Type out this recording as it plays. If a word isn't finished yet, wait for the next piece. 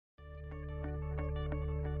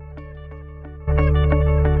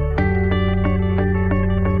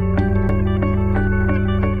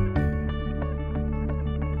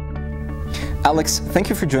Alex, thank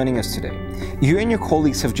you for joining us today. You and your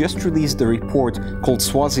colleagues have just released a report called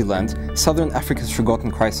Swaziland, Southern Africa's Forgotten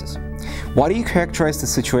Crisis. Why do you characterize the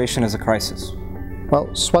situation as a crisis?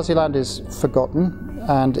 Well, Swaziland is forgotten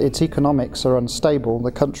and its economics are unstable.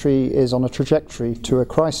 The country is on a trajectory to a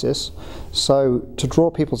crisis. So to draw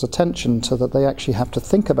people's attention to that they actually have to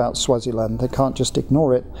think about Swaziland, they can't just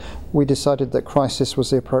ignore it, we decided that crisis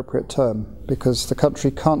was the appropriate term because the country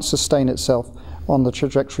can't sustain itself on the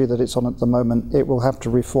trajectory that it's on at the moment. It will have to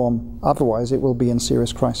reform, otherwise it will be in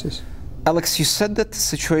serious crisis. Alex, you said that the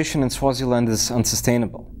situation in Swaziland is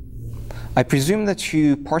unsustainable. I presume that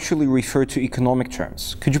you partially refer to economic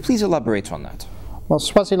terms. Could you please elaborate on that? Well,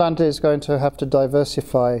 Swaziland is going to have to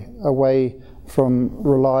diversify away from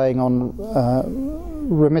relying on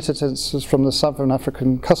remittances from the Southern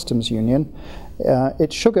African Customs Union.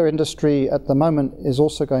 Its sugar industry at the moment is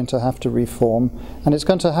also going to have to reform, and it's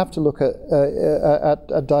going to have to look at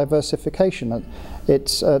a diversification.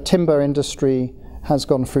 Its timber industry has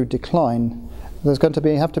gone through decline. There's going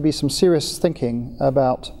to have to be some serious thinking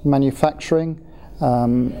about manufacturing.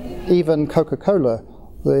 Even Coca-Cola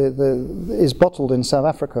is bottled in South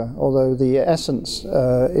Africa, although the essence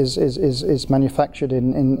is manufactured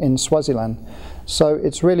in Swaziland. So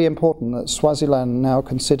it's really important that Swaziland now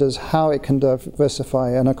considers how it can diversify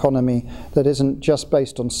an economy that isn't just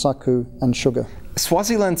based on saku and sugar.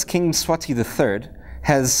 Swaziland's King Mswati III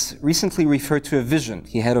has recently referred to a vision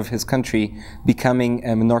he had of his country becoming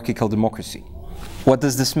a monarchical democracy. What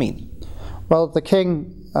does this mean? Well, the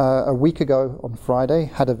king a week ago on Friday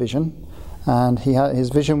had a vision, and his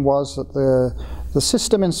vision was that the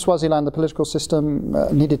system in Swaziland, the political system,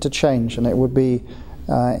 needed to change, and it would be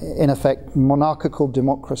in effect monarchical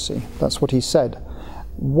democracy. That's what he said.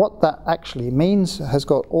 What that actually means has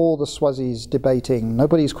got all the Swazis debating.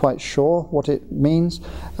 Nobody's quite sure what it means.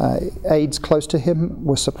 Aides close to him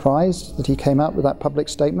were surprised that he came out with that public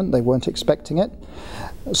statement. They weren't expecting it.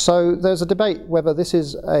 So there's a debate whether this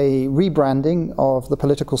is a rebranding of the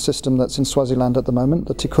political system that's in Swaziland at the moment,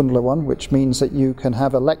 the Tikundla one, which means that you can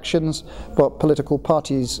have elections, but political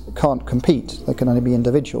parties can't compete. They can only be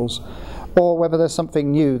individuals. Or whether there's something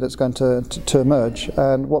new that's going to emerge.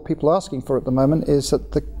 And what people are asking for at the moment is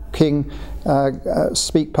that the king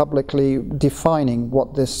speak publicly defining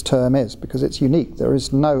what this term is, because it's unique. There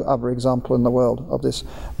is no other example in the world of this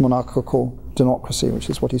monarchical democracy, which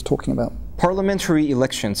is what he's talking about. Parliamentary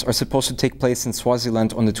elections are supposed to take place in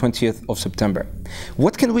Swaziland on the 20th of September.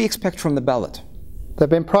 What can we expect from the ballot? There have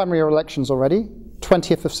been primary elections already.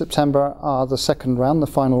 20th of September are the second round, the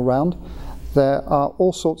final round. There are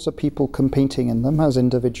all sorts of people competing in them as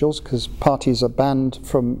individuals, because parties are banned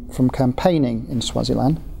from campaigning in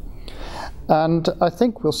Swaziland. And I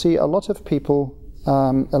think we'll see a lot of people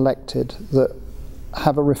elected that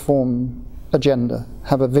have a reform agenda,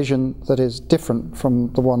 have a vision that is different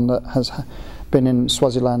from the one that has been in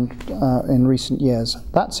Swaziland in recent years.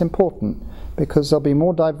 That's important because there'll be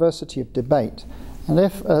more diversity of debate. And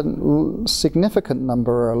if a significant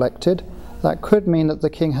number are elected, that could mean that the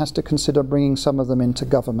king has to consider bringing some of them into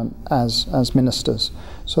government as ministers.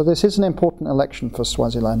 So this is an important election for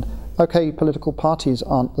Swaziland. Okay, political parties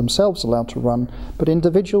aren't themselves allowed to run, but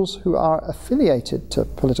individuals who are affiliated to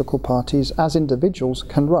political parties as individuals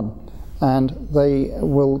can run, and they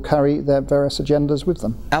will carry their various agendas with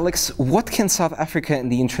them. Alex, what can South Africa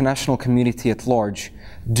and the international community at large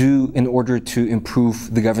do in order to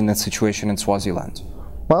improve the governance situation in Swaziland?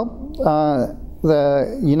 Well,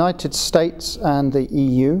 the United States and the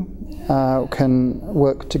EU can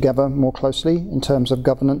work together more closely in terms of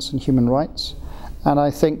governance and human rights. And I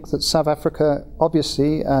think that South Africa,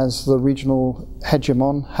 obviously, as the regional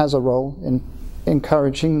hegemon, has a role in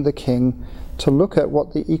encouraging the king to look at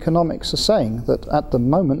what the economics are saying, that at the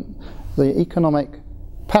moment the economic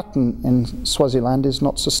pattern in Swaziland is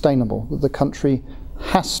not sustainable, that the country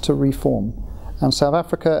has to reform. And South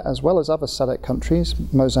Africa, as well as other SADC countries,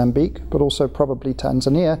 Mozambique, but also probably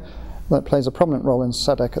Tanzania, that plays a prominent role in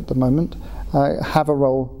SADC at the moment, have a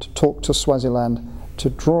role to talk to Swaziland, to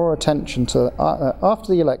draw attention to,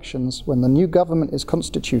 after the elections, when the new government is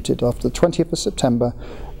constituted, after the 20th of September,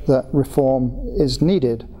 that reform is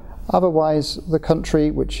needed. Otherwise, the country,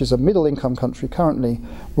 which is a middle-income country currently,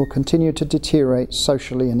 will continue to deteriorate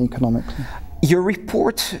socially and economically. Your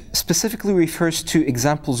report specifically refers to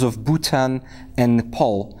examples of Bhutan and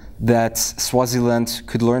Nepal that Swaziland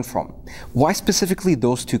could learn from. Why specifically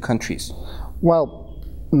those two countries? Well,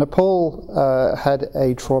 Nepal had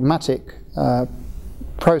a traumatic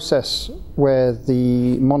process where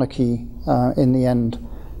the monarchy in the end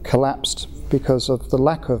collapsed because of the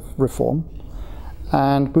lack of reform.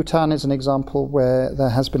 And Bhutan is an example where there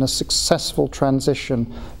has been a successful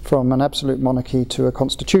transition from an absolute monarchy to a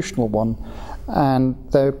constitutional one, and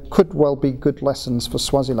there could well be good lessons for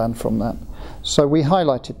Swaziland from that. So we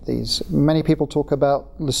highlighted these. Many people talk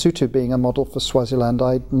about Lesotho being a model for Swaziland.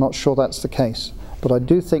 I'm not sure that's the case, but I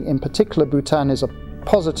do think in particular Bhutan is a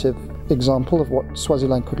positive example of what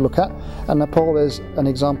Swaziland could look at, and Nepal is an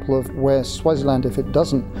example of where Swaziland, if it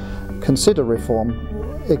doesn't consider reform,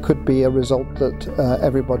 it could be a result that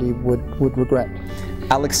everybody would regret.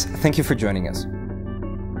 Alex, thank you for joining us.